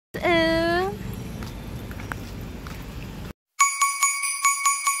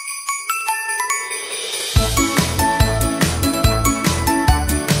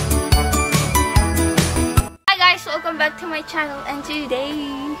channel, and today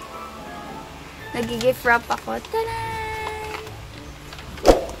nag-gift wrap ako. Tada!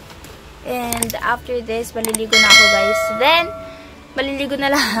 And after this, maliligo na ako guys. Then, maliligo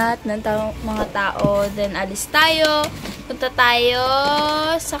na lahat ng mga tao. Then, alis tayo. Punta tayo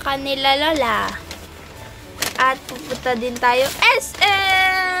sa kanila Lola. At pupunta din tayo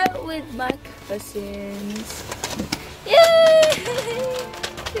SM with my cousins. Yay!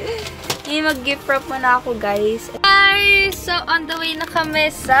 Mag-gift wrap muna ako guys. Guys, so on the way na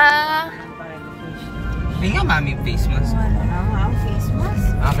kami sa... Hindi nga mami face mask. Face mask?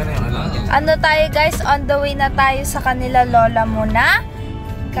 Ano tayo guys, on the way na tayo sa kanila Lola muna.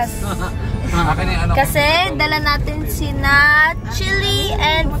 Kasi dala natin sina Chillie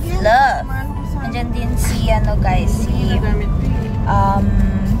and Fluff. Nandiyan din si ano guys, si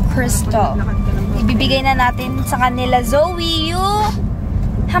Crystal. Ibibigay na natin sa kanila Zoe yung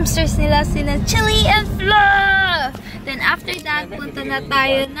hamsters nila, sina Chillie and Fluff. Then after that, punta na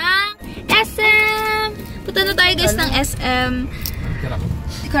tayo ng SM. Punta na tayo guys ng SM.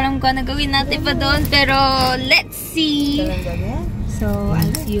 Hindi ko alam kung ano gawin natin pa doon, pero let's see. So,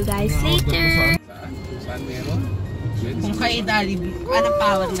 I'll see you guys later. Saan meron? Kung kayo dali, anong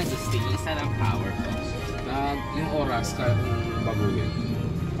power na gusto niyo? Isa lang power ko. Na yung oras, kaya kong baguhin.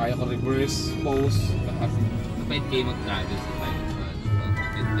 Kaya ko reverse, pause, lahat. Napahit kayo mag-travel sa time.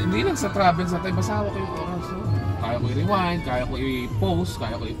 Hindi lang sa travel sa time, basawa ko yung oras. No? Kaya ko i-rewind, kaya ko i-pause,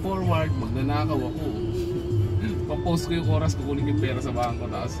 kaya ko i-forward, magnanakaw ako. Pa-post ko yung oras, kukunin yung pera sa bangko,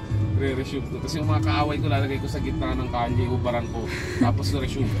 tapos re-resume ko. Tapos yung mga kaaway ko, lalagay ko sa gitna ng kalye, ubaran ko, tapos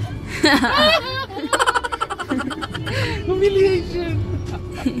resume. Humiliation!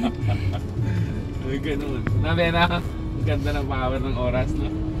 Ganun. Nabena, ang ganda ng power ng oras, no?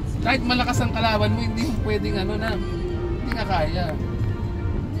 Kahit malakas ang kalaban mo, hindi mo pwedeng ano na, hindi ka kaya.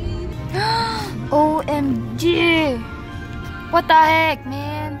 OMG! What the heck,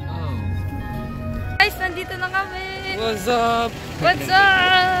 man? Oh. Guys, nandito na kami! What's up? What's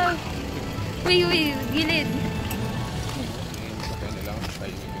up? Uy, gilid.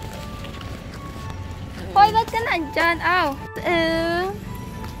 Hoy, ba't ka nandyan? Ow!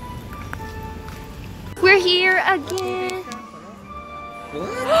 We're here again!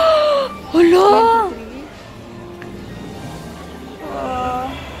 Hala!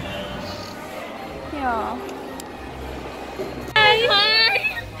 Yeah. Hi!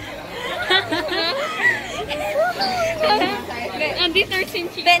 Andito si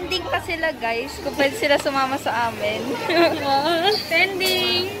Pending pa sila guys, kung pwede sila sumama sa amin.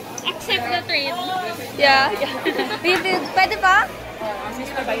 Pending. Accept the trade. Yeah. Pwede pa?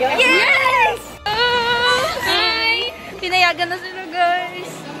 Yes! Hi! Pinayagan na sila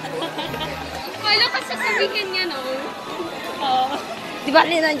guys. Wala ka sasabihin niya, no? Di ba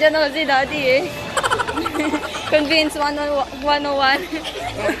nandyan ako si Daddy eh. Convince 101.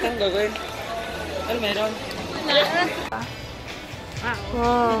 Ang gagawin? Ano meron?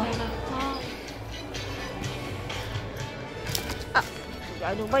 Wow.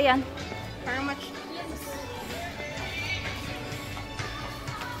 Ano ba yan? How much?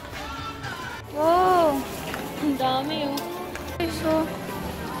 Wow. Ang dami, oh. So,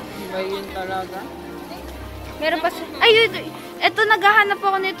 May yun talaga? meron pa siya. Ay, eto naghahanap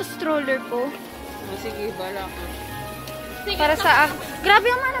ako nito stroller ko. Sige, bala ko. Para sa grabe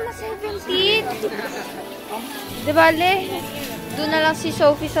naman naman 17. Di bale, doon na lang si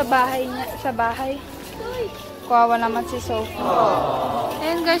Sophie sa bahay niya, sa bahay. Kawawa naman si Sophie.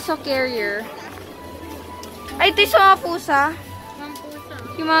 Ayan guys, so carrier. Ay, ito yung mga pusa.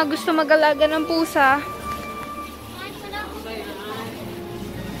 Yung mga gusto mag-alaga ng pusa.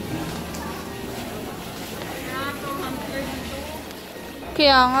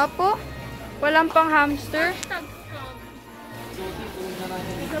 Kaya nga po, walang pang hamster.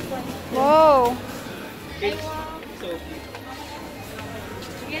 Wow.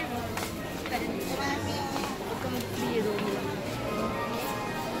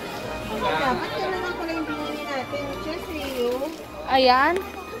 Dapat yan naman pala yung binili natin. Chesca. Ayan.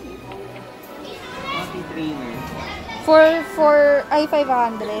 500.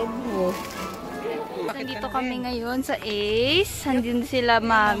 Nandito kami ngayon sa Ace. Nandito sila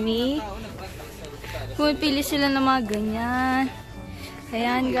mami. Pumipili sila ng mga ganyan.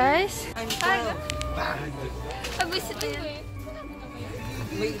 Ayan guys. Pag-visit na yan.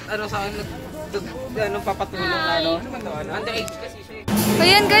 May ano sa akin, anong papatulong na ano? Underage kasi siya.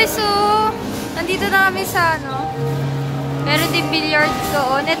 Ayan guys, so nandito na kami sa ano. Meron din billiards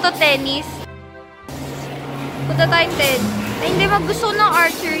doon. Ito tennis. Punta tayong TED. Ay, hindi magusto ng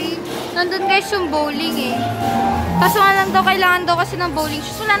archery. Nandun guys yung bowling eh. Kaso nga lang daw, kailangan daw kasi ng bowling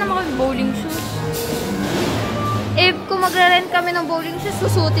shoes. Wala naman kami bowling shoes. Eh, kung magra-rent kami ng bowling,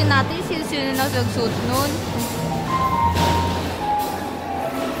 susutin natin. Sino na nagsuot nun.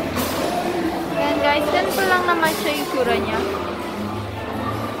 Ayan guys, ganito lang naman siya yung sura niya.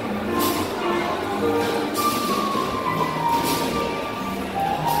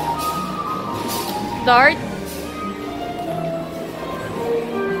 Dart.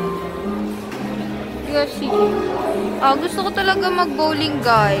 Gusto ko talaga mag-bowling,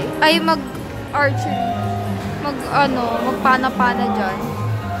 guys. Ay, mag-archery. Magpana-pana dyan.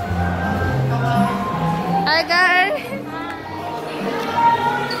 Hi, guys!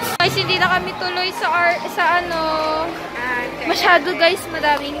 Guys, hindi na kami tuloy sa masyado, guys.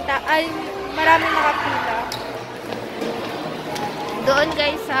 Maraming nakapila. Doon,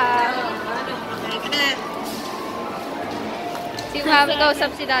 guys, sa... Si Mami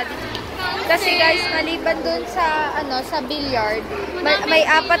kausap si Daddy. Kasi guys, maliban dun sa billiard, may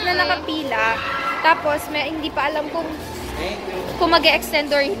 4 na nakapila. Tapos hindi pa alam kung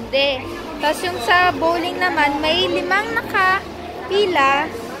mag-e-extend or hindi. Tapos yung sa bowling naman, may 5 nakapila.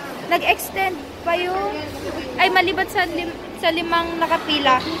 Nag-extend pa yung maliban sa 5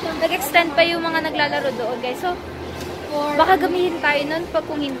 nakapila, nag-extend pa yung mga naglalaro doon, guys. So baka gamitin tayo nun pag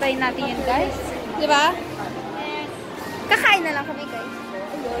kung hintayin natin yun, guys. Diba? Kakain na lang kami, guys.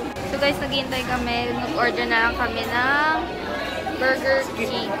 So guys, naghihintay kami. Nag-order na lang kami ng Burger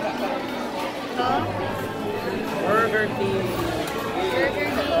King. So, Burger King. Burger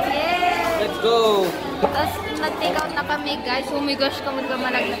King. Yes! Let's go! Tapos, nag-take out na kami, guys. Oh my gosh, kamag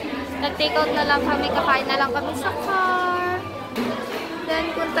malag. Nag-take out na lang kami. Kakain na lang kami sa car.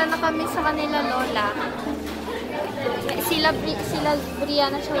 Then, punta na kami sa kanila Lola. Sila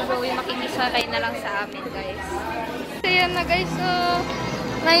Brianna siya, Zoe, makinisakay na lang sa amin, guys. So, yan na, guys. So,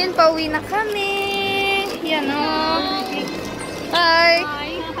 ngayon, pauwi na kami. Yan, Hi!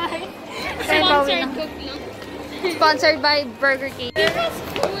 Hi! Sponsored cook lang. Sponsored by Burger King.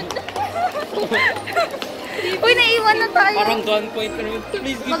 Uy, naiwan na tayo. Parang gunpoint na rin.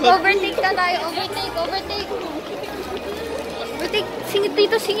 Mag-overtake na tayo. Overtake. Singit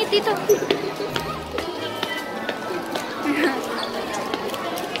dito.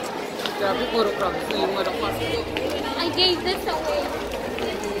 Grabe, puro crabs na yung malakas. I gave this away.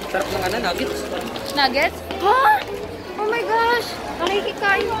 Sarap ng nuggets. Nuggets? Ha? Oh my gosh!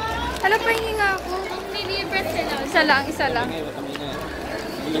 Nakikikain. Hala, pahingi nga ako. Isa lang.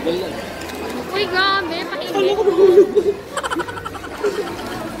 Bulagol yan. Uy, grabe. Pahingi.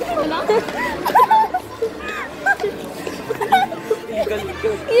 Wala?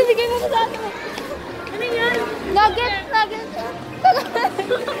 Ibigay mo sa akin. Ano yan? Nuggets.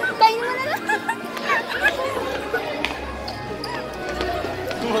 Kain mo na lang.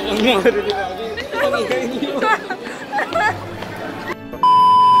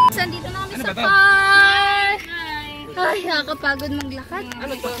 Sandito na kami sa car. Ay, nakakapagod maglakad.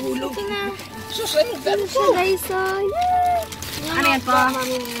 Ano ba? Tulog. Sus, ano guys? Ano yan po?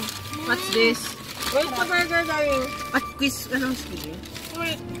 What's this? Wait pa burger tayo. At quiz, anong sige?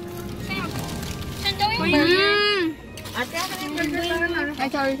 Wait. Ate, ako yung burger tayo na. Ay,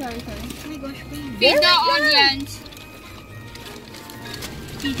 sorry. Oh my gosh, Feed the audience.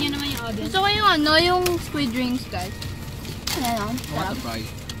 Feed nyo naman yung audience. Gusto ko yung squid rings, guys. Ayan, What a fry.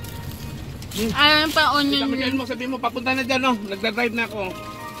 Ayan pa, onion Sabihin mo, papunta na dyan, nagdadrive na ako.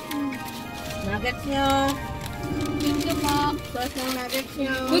 Nuggets nyo. Thank you po. Sauce ng nuggets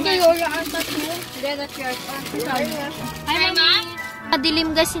nyo. Uy, kayo, ang tatlo. Hindi, that's yours. Hi, Mami.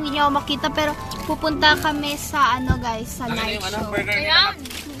 Madilim, guys, hindi niyo ako makita, pero pupunta kami sa, guys, sa night show. Burger Ayan,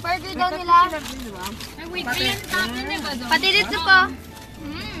 burger daw nila. Ay, wait, ayan, natin na ba doon? Pati dito po.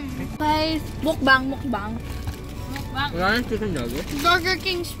 Guys, mukbang. Wala yung chicken nugget? Burger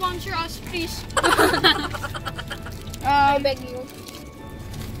King, sponsor us, please. I beg you.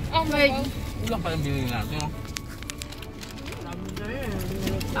 Oh my God. Ilan pa yung bilhin natin,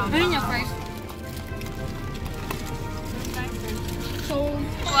 Ano niya first? So,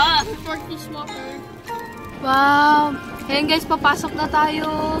 wow. 40 smoker. Wow. Ayan guys, papasok na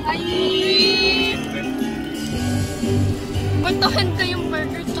tayo. Ay! Puntahan ko yung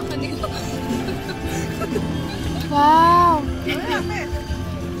burger sa kanila. Wow.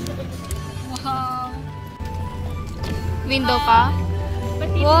 Wow. Window pa?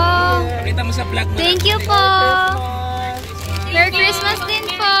 Wow. Pakita mo sa vlog mo. Thank you po. Merry Christmas din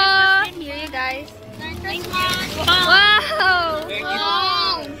po. Here you guys. Merry Christmas. Wow.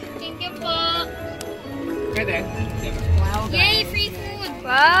 Wow. Thank you po. Pwede? Yay, free food.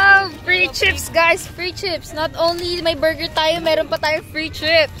 Wow, free chips guys, free chips. Not only may burger tayo, meron pa tayong free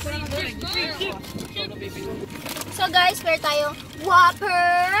chips. So guys, where tayo?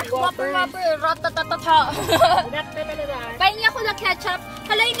 Whopper! Whopper! Ratatatata! Pahingi ako ng ketchup.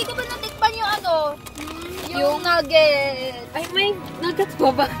 Hala, hindi ko ba natikpan yung ano? Yung nugget. Ay, may nuggets pa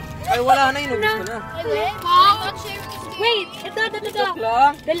ba? Ay, wala na, inubos ko na. Wait, ito.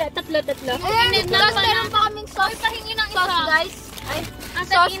 Tatlo. Ayun, tapos meron pa kaming sauce. Pahingi ng sauce, guys. Ay,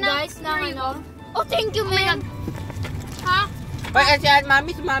 sauce, guys, ng ano. Oh, thank you, man. Ha? Ay, si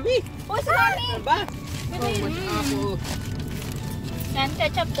mami. Oh, si mami. Ano ba? Yan,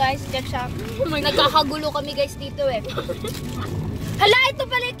 ketchup, guys. Ketchup. Nagkakagulo kami, guys, dito eh. Hala, ito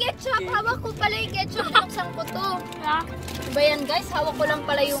pala yung ketchup. Hawak ko pala yung ketchup. Binuksan ko to. Diba yan, guys? Hawak ko lang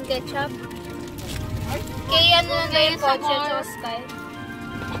pala yung ketchup. Kaya ano lang yung kotse, tsaka style.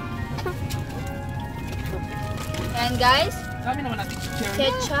 Yan, guys. Dami naman natin.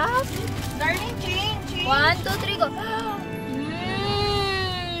 Ketchup. Darling, change. 1, 2, 3, go.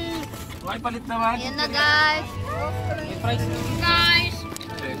 Ay, palit naman. Yan na, guys. May price. Guys.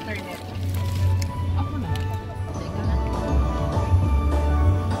 Ako na.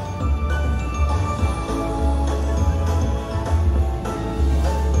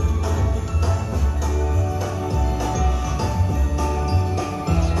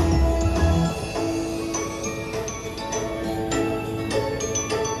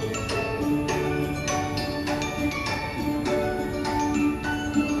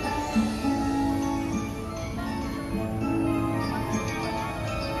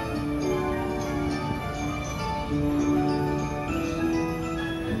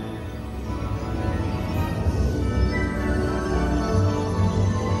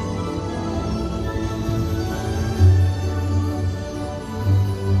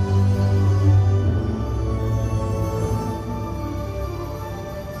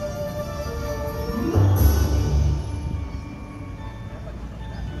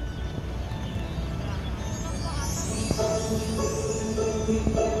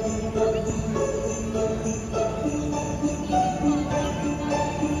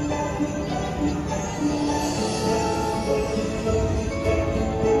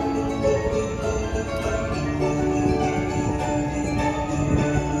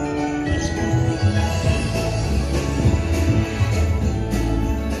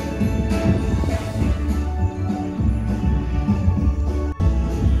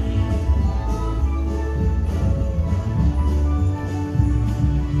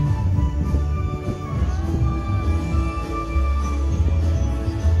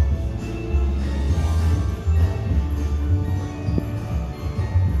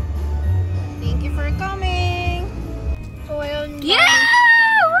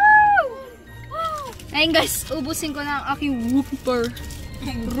 Ayun guys, ubusin ko na ang aking whooper.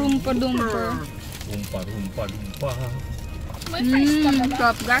 Rumpa-dumper. Rumpa. May price ka ba?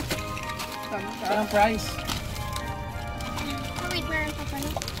 Top guys. Anong price? Wait, meron pa pala.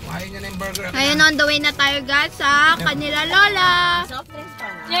 Ayaw niya na yung burger. Ayun, on the way na tayo guys sa kanila Lola.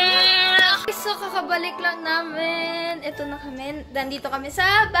 Yeah! So, kakabalik lang namin. Ito na kami. Nandito kami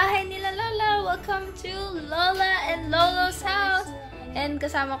sa bahay nila Lola. Welcome to Lola and Lolo's house. And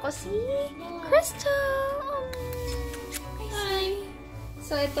kasama ko si Crystal. Hi.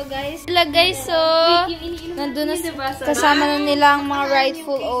 So, ito guys. So, nandun na kasama na nila ang mga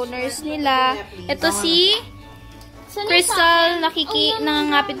rightful owners nila. Ito si Crystal,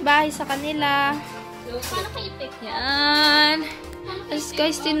 nangangapit bahay sa kanila. Yan. As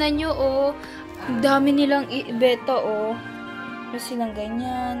guys, tinan nyo, oh. Ang dami nilang beta, oh. Meron silang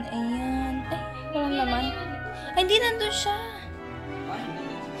ganyan. Ayan. Ay, parang naman. Ay, hindi nandun siya.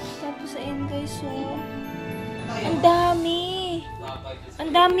 Tapos, ayan guys, oh. Ang dami.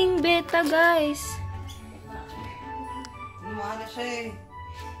 Ang daming beta, guys. Ano siya eh.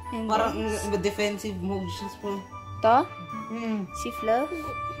 Ayan, Parang guys. defensive motions po. To? Si Fluff?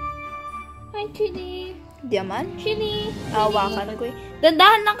 Hi, Chillie. Diaman? Chillie. Awakan ko eh.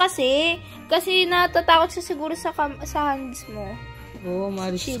 Dandahan lang kasi. Kasi natatakot siya siguro sa hands mo. Oo,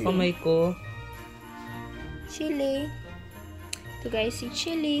 maalis sa kamay ko. Chillie. Ito guys, si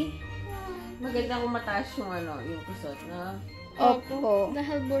Chillie. Maganda kung mataas yung yung kusot na. Opo.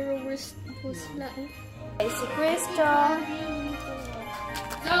 Dahil borrowers husla eh. Guys, si Crystal.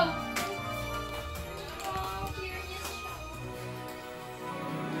 Go!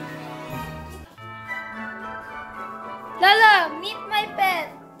 Lola, meet my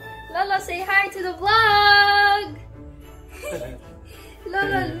pet. Lola, say hi to the vlog.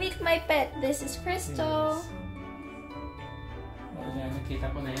 Lola, meet my pet. This is Crystal.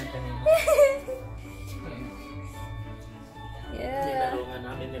 Nakita ko na yan kanina. Yeah. Tinarungan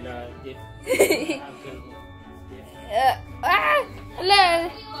namin nila Jeff. Hello.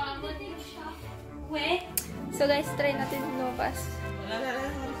 So So guys, try natin lumabas.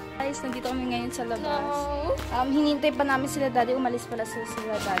 Guys, nandito kami ngayon sa labas. Hinintay pa namin sila daddy. Umalis pala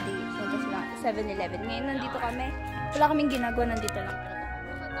sila daddy. Punta sila 7-Eleven. Ngayon nandito kami. Wala kaming ginagawa. Nandito lang.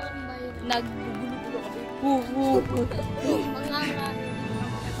 Naggugulo-gulo kami.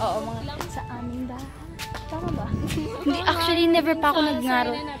 Oo, mga sa aming bahay. Tama ba? Hindi, actually, never pa ako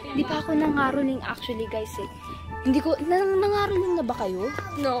nag-ngaro. Hindi pa ako nang-ngaroling actually, guys eh. Hindi ko, nang-ngaroling na ba kayo?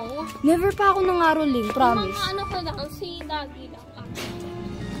 No. Never pa ako nang-ngaroling, promise. Mga ano ko lang, si Dagi lang.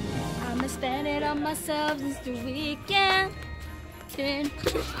 I'ma stand it on myself this the weekend.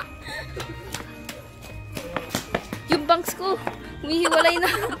 Yung bangs ko, humihiwalay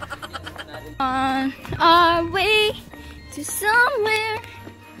na. On our way to somewhere.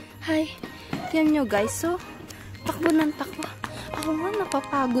 Hi. Yan nyo guys, so, takbo ng takbo. Ako nga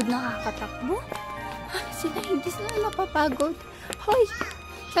napapagod nakakatakbo. Sila hindi sila napapagod. Hoy,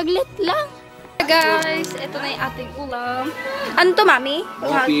 saglit lang. Guys, ito na yung ating ulam. Ano to, mami?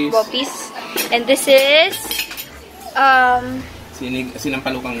 Bopis. And this is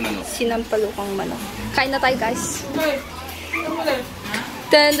sinampalukang manok. Sinampalukang manok. Kain na tayo, guys.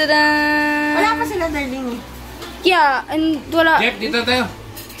 Dun, dun, dun. Wala pa sila, darling eh. Yeah, and wala. Jeff, dito tayo.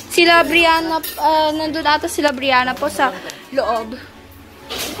 Sila Brianna, nandun ata sila Brianna po sa loob.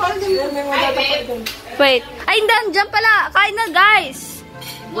 Wait. Ay, dyan pala. Kain na, guys.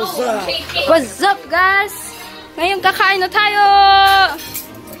 What's up? What's up, guys? Ngayon, kakain na tayo.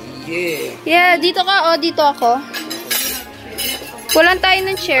 Yeah. Yeah, dito ka o dito ako. Kulang tayo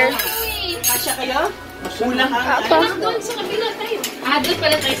ng chair. Kasya kayo? Kulang Ako. Doon sa kabila tayo. Doon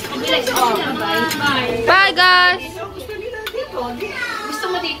pala tayo sa kabila. Bye. Bye, guys. Gusto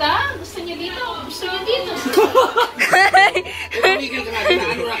mo dito? Gusto niyo dito? Gusto niyo dito? Tumigil ka nga.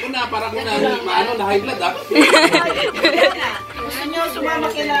 Ano ako na, parang na high blood ah. Gusto nyo sumama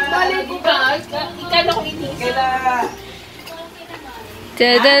kila... Balik ko ba? Ikala ko inis. Kila...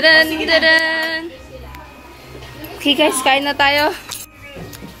 Tadadan, tadadan. Okay, guys, kain na tayo.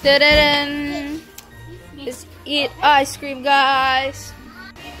 Tadadan. Let's eat ice cream, guys.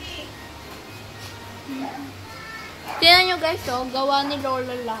 Tingnan nyo guys, oh, gawa ni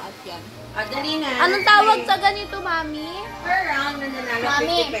Lola lahat yan. Dali na. Anong tawag sa ganito, mami? Per round na nanalo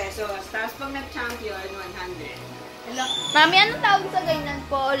Mami. 50 pesos. Tapos pag nag-champion, 100. Mami, anong tawag sa ganyan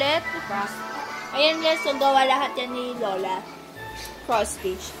po ulit? Ayan guys, so gawa lahat yan ni Lola. Cross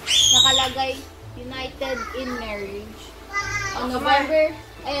stitch. Nakalagay, United in Marriage. On November,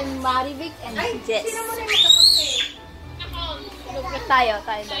 ayan, Marivic and Jess. Sino mo na yung matapos eh? Tayo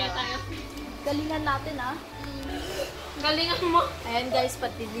dalawa. Galingan natin, ah. Galingan mo. Ayan guys,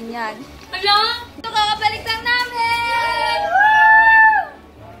 pati din yan. Hala! Ito, kakabalik lang namin! Woo!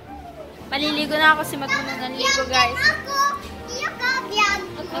 Maliligo na ako si Mat mo na naligo, guys.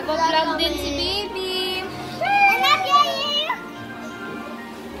 Nag-vlog din si baby.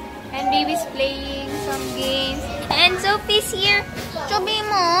 And baby's playing some games. And Sophie's here. Sophie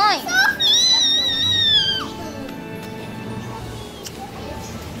mo.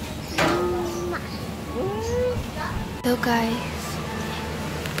 So guys,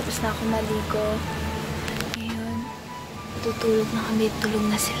 tapos na ako maligo. Ngayon, tutulog na kami. Tulog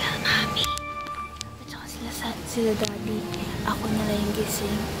na sila, mami. At saka sila daddy. Ako na lang yung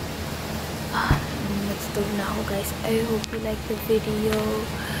gising. Nag-stove na ako guys. I hope you like the video.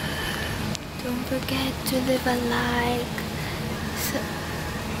 Don't forget to leave a like.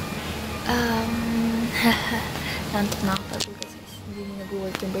 Nantok na ako pag guys. Hindi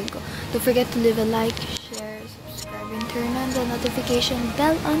nag-work yung brain ko. Don't forget to leave a like, share, subscribe, and turn on the notification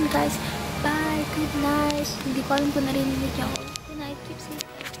bell on guys. Bye! Good night! Hindi ko alam kung narinig niyo ako.